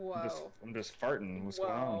 Whoa. I'm just farting. What's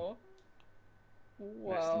going on?"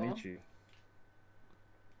 Whoa. Nice to meet you.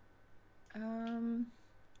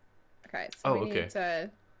 Okay, so Oh, we okay. need to.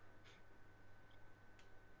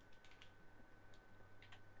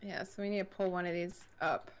 Yeah, so we need to pull one of these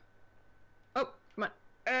up. Oh, come on.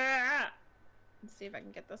 Let's see if I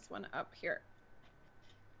can get this one up here.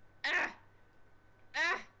 Ah!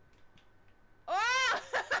 Ah! Oh!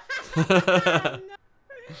 No.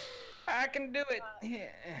 I can do it. Yeah.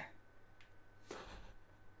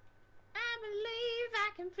 I believe I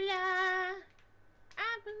can fly.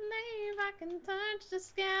 I believe I can touch the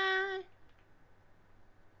sky.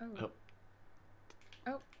 Oh. Oh.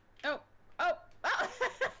 Oh. Oh. Oh. Oh.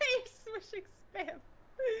 You're swishing spam.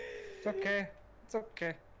 It's okay. It's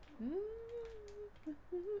okay.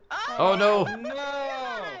 Oh, no. No.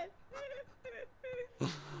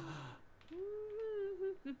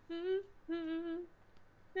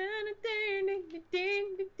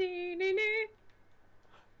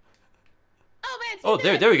 Oh man! Oh, see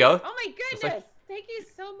that? there we go. Oh my It's goodness! like- Thank you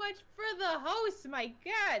so much for the host. My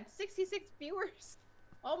God, 66 viewers.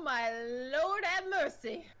 Oh my Lord, have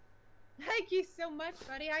mercy. Thank you so much,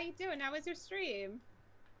 buddy. How you doing? How was your stream?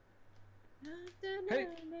 Hey,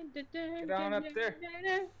 get on up there.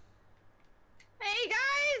 Hey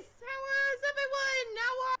guys, how is everyone?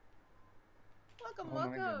 Welcome, Oh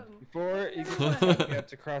my welcome. goodness. Before you Everyone. can you have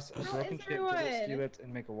to cross a How broken is shape to the everyone? skillet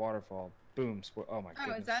and make a waterfall. Boom. Oh my Oh,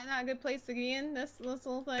 goodness. is that not a good place to be in? This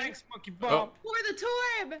little thing? Thanks, Monkey Oh. Bob. For the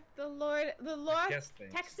Torb! The lost guess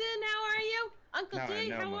things. Texan, how are you? Uncle Now I Jay,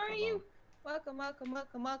 know how are Monkey you? Welcome, welcome,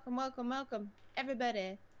 welcome, welcome, welcome, welcome.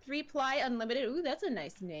 Everybody, 3-ply unlimited. Ooh, that's a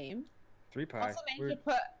nice name. 3-pie. Also managed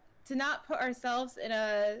to not put ourselves in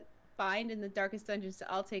a bind in the darkest dungeons. So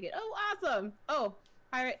I'll take it. Oh, awesome. Oh,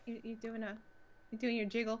 pirate, you doing your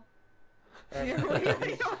jiggle? You're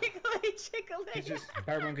wiggly jiggling.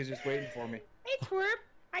 Pirate Monkey's just waiting for me. Hey, Twerp.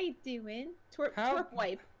 How you doing? Twerp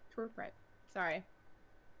wipe. Sorry.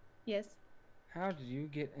 Yes. How did you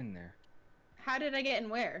get in there? How did I get in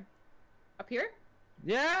where? Up here?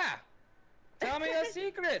 Yeah! Tell me the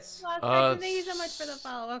secrets! Thank you so much for the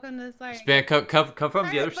follow. Welcome to the Slayer. Span, come from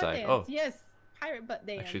Pirate the other butt side. dance. Oh. Yes. Pirate butt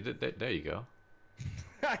dance. Actually, there you go.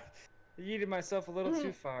 I yeeted myself a little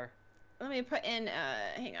too far. Let me put in,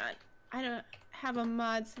 hang on. I don't have a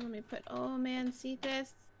mod, so let me put, oh man, see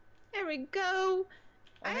this? There we go.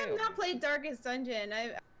 I have not played Darkest Dungeon.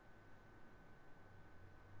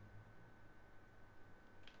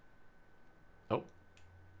 Oh.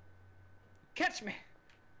 Catch me!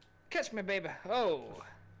 Catch me, baby. Oh.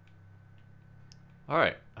 All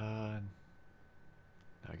right. Now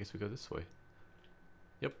I guess we go this way.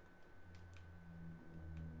 Yep.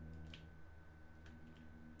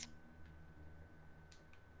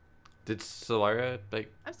 Did SIlaria like?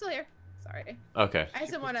 I'm still here. Sorry. Okay. I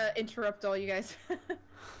just didn't want to interrupt all you guys.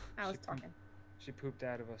 I was talking. She pooped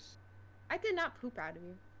out of us. I did not poop out of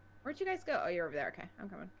you. Where'd you guys go? Oh, you're over there. Okay, I'm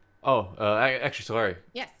coming. Oh, actually, SIlaria.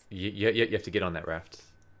 Yes. You have to get on that raft.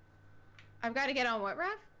 I've got to get on what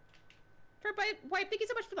raft? Wipe, thank you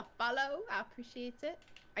so much for the follow. I appreciate it.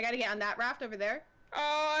 I got to get on that raft over there.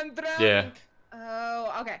 Oh, I'm drowning. Yeah.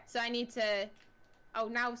 Oh, okay. So I need to. Oh,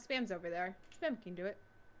 now Spam's over there. Spam can do it.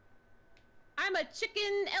 I'm a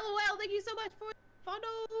chicken. LOL. Thank you so much for the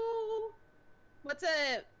follow. What's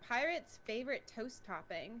a pirate's favorite toast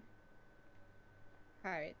topping?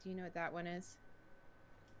 Pirate, do you know what that one is?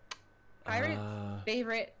 Pirate's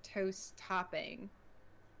favorite toast topping.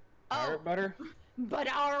 Pirate butter?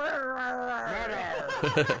 Butter.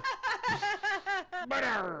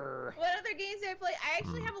 Butter. What other games did I play? I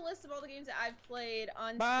actually have a list of all the games that I've played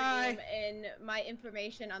on stream and my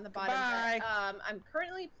information on the bottom. I'm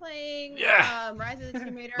currently playing Rise of the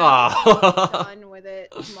Tomb Raider. I'm done with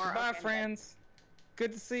it tomorrow. Bye, friends.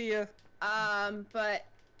 Good to see you. But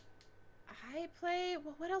I play.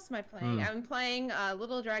 Well, what else am I playing? I'm playing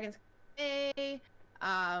Little Dragons.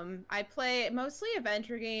 I play mostly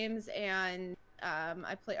adventure games, and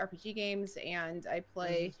I play RPG games, and I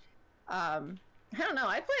play. I don't know.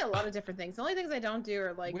 I play a lot of different things. The only things I don't do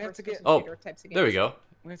are like first-person shooter types of games. There we go.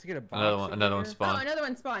 We have to get a box. Another one spawned. Oh, another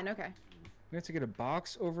one spawned. Okay. We have to get a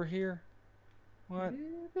box over here. What?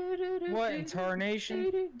 What in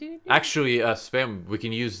tarnation? Actually, Spam, we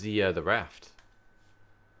can use the raft.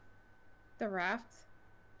 The raft.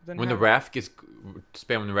 Then When the raft gets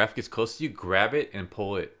close to you, grab it and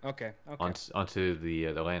pull it. Okay. Onto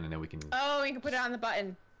the land, and then we can. Oh, you can put it on the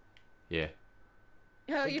button. Yeah.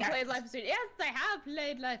 Oh, you played Life is Strange. Yes, I have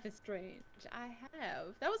played Life is Strange. I have.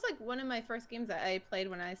 That was like one of my first games that I played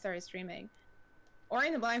when I started streaming. Ori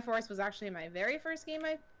and the Blind Forest was actually my very first game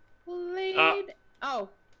I played. Oh,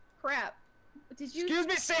 crap. Did you... Excuse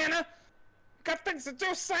me, Santa! Got things to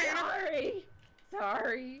do, Santa!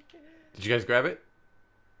 Sorry. Did you guys grab it?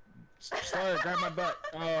 Sorry, grab my butt.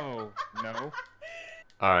 Oh, no.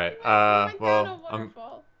 Alright,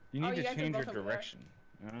 well, You need to change your direction.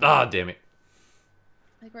 Ah, damn it.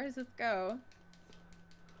 Like, where does this go?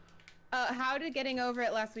 How did getting over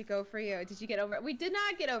it last week go for you? Did you get over it? We did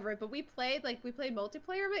not get over it, but we played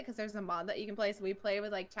multiplayer of it because there's a mod that you can play, so we played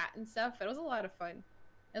with like chat and stuff. It was a lot of fun.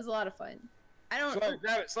 It was a lot of fun. I don't. Sorry,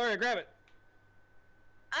 grab it. Sorry, grab it.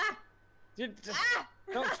 Ah! Dude, just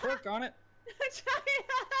don't twerk on it. No!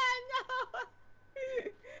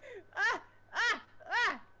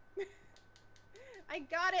 I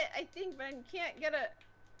got it, I think, but I can't get it.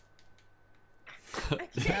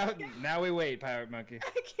 Now we wait, Pirate Monkey. I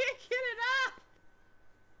can't get it up.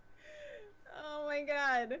 Oh my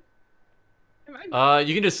god.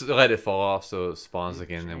 You can just let it fall off so it spawns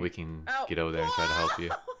again, and we can get over there and try to help you.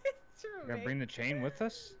 Gotta bring the chain with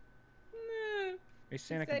us? Hey,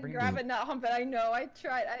 Santa can bring grab it, not hump it. I know. I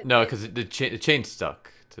tried. No, because the chain's stuck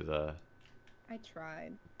to the. I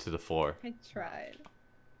tried. To the floor. I tried.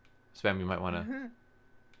 Spam, you might want to.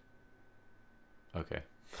 Okay.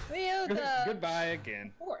 Goodbye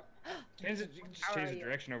again. Change the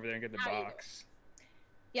direction over there and get the box.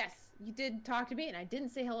 Yes, you did talk to me, and I didn't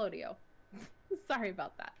say hello to you. Sorry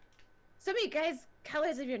about that. Some of you guys'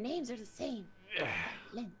 colors of your names are the same.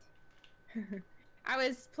 Lint. I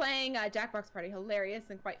was playing Jackbox Party. Hilarious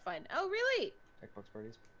and quite fun. Oh, really? Jackbox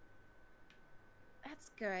Parties.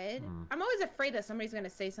 That's good. I'm always afraid that somebody's going to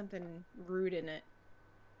say something rude in it.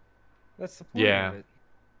 That's the point of it.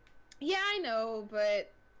 Yeah, I know,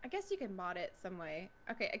 but I guess you can mod it some way.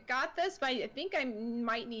 Okay, I got this, but I think I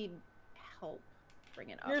might need help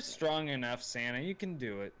bringing it up. You're strong enough, Santa. You can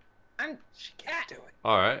do it. She can't do it.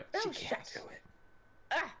 All right. Oh, She can't do it.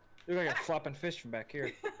 Ah. You're like a flopping fish from back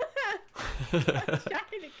here. I'm trying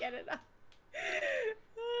to get it up.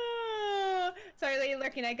 Oh, sorry, Lady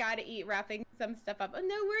Lurking. I gotta eat, wrapping some stuff up. Oh,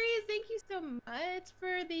 no worries. Thank you so much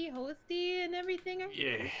for the hosty and everything. I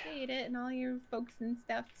appreciate it, and all your folks and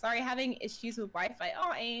stuff. Sorry, having issues with Wi-Fi.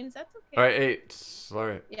 Oh, Ames, that's okay. All right, hey,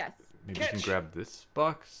 sorry. Yes. Maybe you can grab this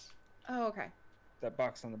box. Oh, okay. That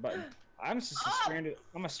box on the button. I'm just a stranded.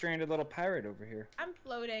 I'm a stranded little pirate over here. I'm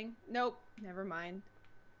floating. Nope. Never mind.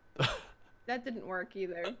 That didn't work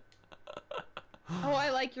either. Oh,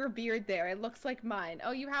 I like your beard there. It looks like mine.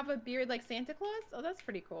 Oh, you have a beard like Santa Claus? Oh, that's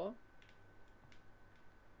pretty cool.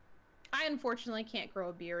 I unfortunately can't grow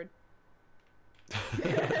a beard.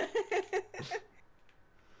 I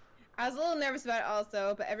was a little nervous about it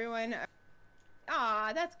also, but everyone...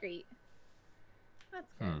 Aw, that's great.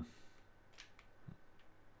 That's good.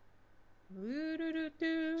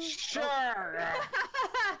 Sure.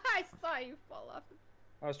 I saw you fall off.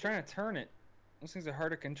 I was trying to turn it. Those things are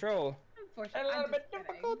hard to control. Unfortunately, A little bit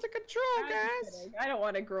difficult to control, guys. I don't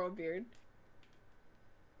want to grow a beard.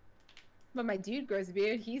 But my dude grows a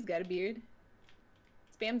beard. He's got a beard.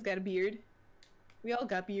 Spam's got a beard. We all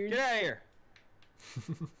got beards. Get out of here.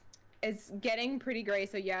 It's getting pretty gray,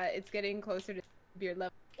 so yeah, it's getting closer to beard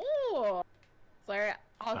level. Oh, sorry,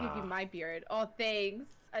 I'll give you my beard. Oh, thanks.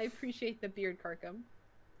 I appreciate the beard, Karkum.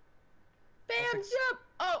 Bam, jump!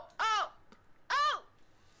 Oh, oh, oh!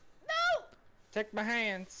 No! Take my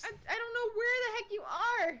hands. I don't know where the heck you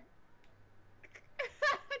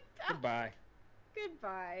are. Goodbye.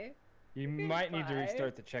 Goodbye. You might need to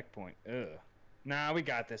restart the checkpoint. Ugh. Nah, we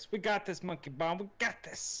got this. We got this, Monkey Bomb. We got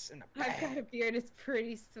this. In a I've got a beard. It's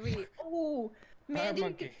pretty sweet. Oh, Mandy,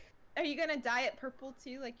 Monkey. are you gonna dye it purple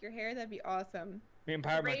too, like your hair? That'd be awesome. Me and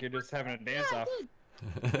Pirate Monkey are just having a dance off.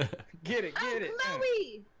 Get it, Oh, get it.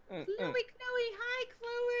 Chloe! Chloe, hi,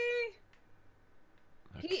 Chloe.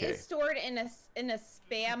 Okay. He is stored in a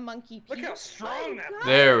spam monkey. Look how strong that is.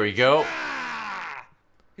 There we go. Ah!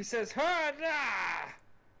 He says, "Ha nah."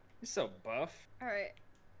 He's so buff. All right.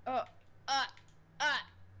 Oh,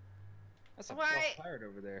 That's a Why? buff pirate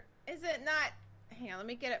over there. is it not? Hang on, let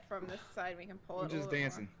me get it from this side. We can pull We're it. just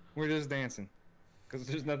dancing. We're just dancing. Cause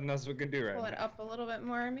there's nothing else we can do right Pull it now. up a little bit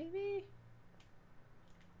more, maybe.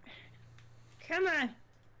 Come on.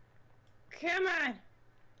 Come on.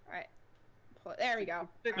 All right. Pull it. There we go.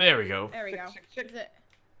 There we go. There we go. Shake. Is it?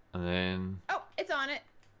 And then Oh, it's on it.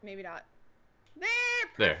 Maybe not. There.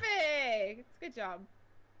 There. Perfect. Good job.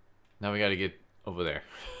 now we gotta get over there.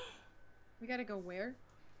 We gotta go where?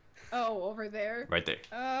 Oh, over there. Right there.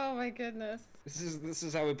 Oh my goodness. This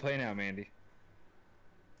is how we play now, Mandy.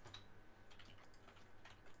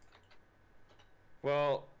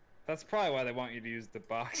 Well, that's probably why they want you to use the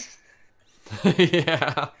box.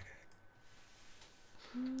 Yeah.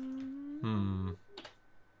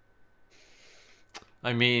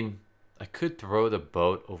 I mean, I could throw the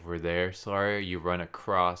boat over there. Sorry, you run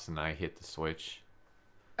across and I hit the switch.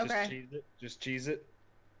 Just Okay. cheese it. Just cheese it.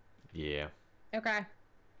 Yeah. Okay.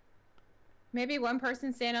 Maybe one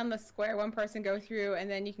person stand on the square, one person go through, and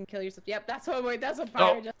then you can kill yourself. Yep, that's what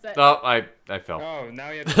Pyro just said. Oh, I fell. Oh, now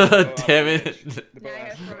you have to throw the boat off Damn the it. edge. The boat Now you has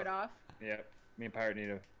gotta to throw go- it off. Yep. Me and Pirate need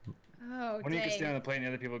to. Oh, When you can stand on dang. the plane and the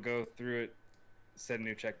other people go through it, set a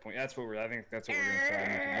new checkpoint. That's what I think that's what we're gonna try.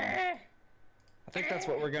 Monkey Bomb. I think that's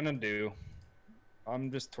what we're gonna do.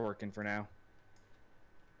 I'm just twerking for now.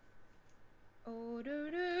 Oh,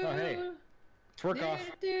 do, do. Oh, hey. Twerk off.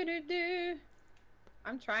 Do, do, do.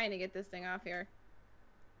 I'm trying to get this thing off here.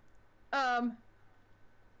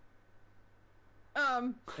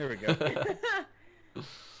 Here we go.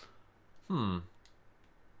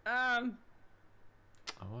 I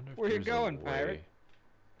wonder if Where you there's a going, way. pirate?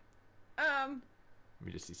 Let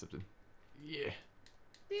me just see something. Yeah.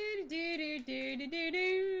 Do, do, do, do, do, do,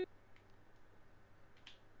 do.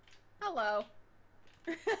 Hello.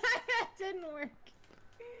 That didn't work.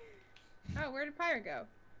 Oh, where did Pyre go?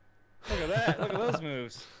 Look at that. Look at those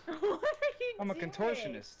moves. What are you I'm a doing?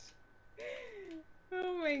 contortionist.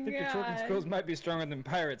 Oh my I think your twerking god. skills might be stronger than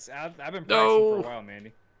pirates. I've been practicing No. for a while,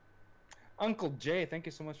 Mandy. Uncle Jay, thank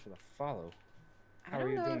you so much for the follow. How I are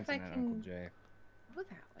don't you know doing if I tonight, can Uncle Jay? go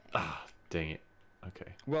that way. Ah, dang it.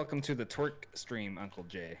 Okay. Welcome to the twerk stream, Uncle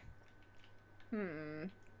Jay.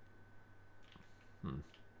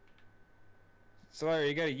 Sorry,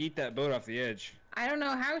 you gotta yeet that boat off the edge. I don't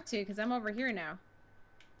know how to because I'm over here now.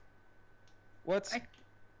 What's?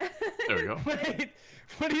 There we go. Wait,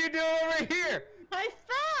 what are you doing over here? I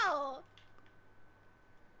fell.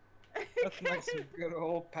 Nothing like some good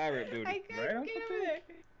old pirate booty. I can't Right, Uncle get Pooh? it.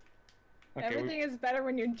 Okay, Everything is better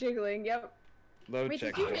when you're jiggling. Yep. load Wait, did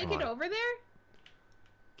checkpoint. you make Come it on. over there?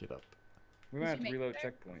 Get up. We Did might you have to make it reload there?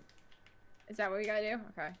 checkpoint. Is that what we gotta do?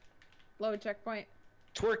 Okay. Load checkpoint.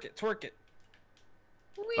 Twerk it, twerk it.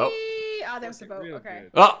 Whee! Oh. Ah, there's the boat. Real Okay.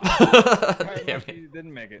 good. Oh! Pirate Damn monkey it.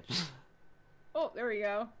 didn't make it. Oh, there we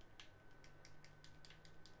go.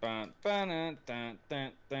 Bun, bun, dun, dun,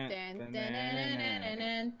 dun, dun, Dun, dun, dun, dun, dun,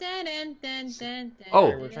 dun, dun, dun, dun, dun, Oh.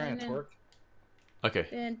 Hey, we're trying to twerk. Okay.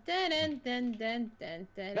 Dun, dun, dun, dun, dun, dun,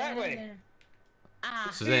 dun, That way. dun. Ah.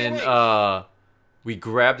 So Stay then, awake. we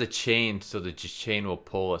grab the chain so the chain will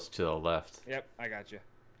pull us to the left. Yep, I got you.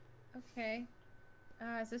 Okay.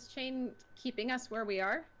 Is this chain keeping us where we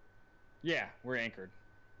are? Yeah, we're anchored.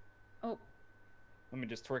 Oh. Let me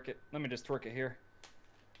just twerk it. Let me just twerk it here.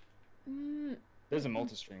 Mm. There's a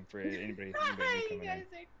multi-stream for anybody you coming guys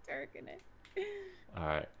in. are turking it. All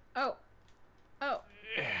right. Oh. Oh.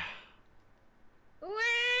 Yeah.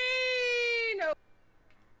 Wait! No.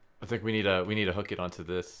 I think we need to hook it onto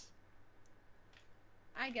this.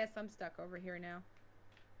 I guess I'm stuck over here now.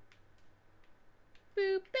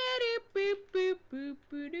 Boop, ba-doop, boop, boop, boop,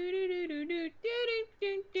 boo, doo, doo, doo, doo, doo, doo,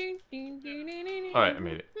 doo, doo, doo, doo, doo, doo. All right, I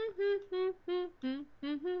made it.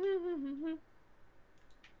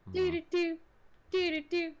 Do do do do do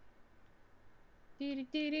do.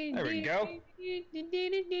 There we go.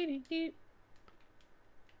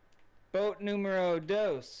 Boat numero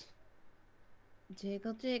dos.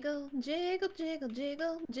 Jiggle, jiggle, jiggle, jiggle,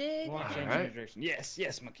 jiggle, jiggle. Launch engine Alright. direction. Yes,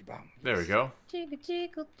 yes, monkey bomb. There we go. Jiggle,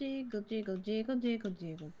 jiggle, jiggle, jiggle, jiggle, jiggle,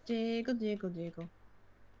 jiggle, jiggle, jiggle, jiggle.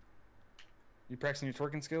 You practicing your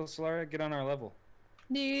twerking skills, Solaria? Get on our level.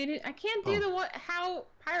 Dude, I can't do the one how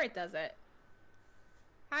Pirate does it.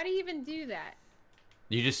 How do you even do that?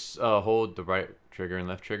 You just hold the right trigger and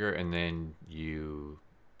left trigger, and then you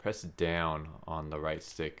press down on the right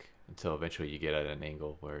stick until eventually you get at an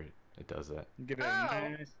angle where it does that. You get a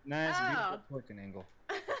Oh. nice, Oh. beautiful twerking angle.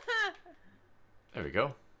 There we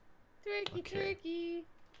go. Turkey, Okay. turkey.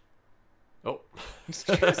 Oh.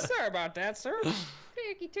 Sorry about that, sir.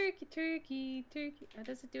 Turkey, turkey, turkey, turkey.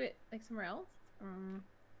 Does it do it like somewhere else?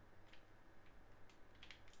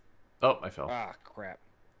 Oh, I fell. Ah, crap.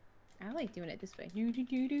 I like doing it this way. Do, do,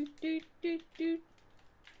 do, do, do, do, do.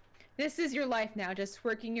 This is your life now, just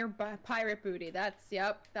working your pirate booty. That's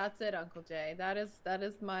it, Uncle Jay. That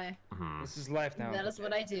is my. Mhm. This is life now. That is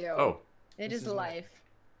what I do. Oh. It This is is life.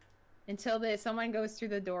 Until someone goes through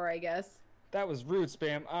the door, I guess. That was rude,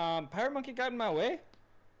 Spam. Pirate Monkey got in my way.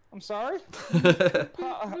 I'm sorry. I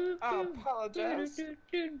apologize.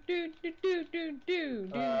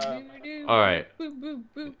 All right.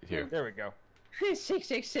 Here. There we go. Shake,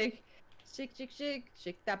 shake, shake. Shake, shake, shake.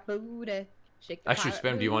 Shake that booty. Shake the Actually, pirate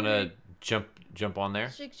Spam, do you want to booty. jump on there?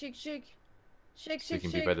 Shake, shake, shake. Shake, So you shake,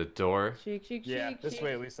 can shake. be by the door. Shake, shake, Yeah, shake, this shake.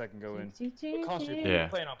 way at least I can go in. Shake, shake, What console shake. are you Yeah.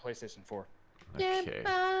 playing on PlayStation 4? Okay.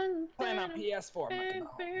 Playing on PS4.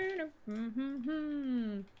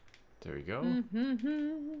 There we go.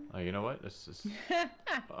 Mm-hmm. Oh, you know what? Let's just.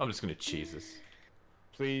 I'm just gonna cheese this.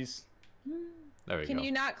 Please. There we Can go.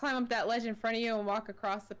 you not climb up that ledge in front of you and walk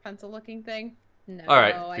across the pencil-looking thing? No. All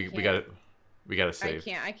right. I We got can't. it. We gotta save.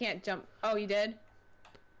 I can't jump. Oh, you did?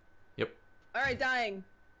 Yep. All right, dying.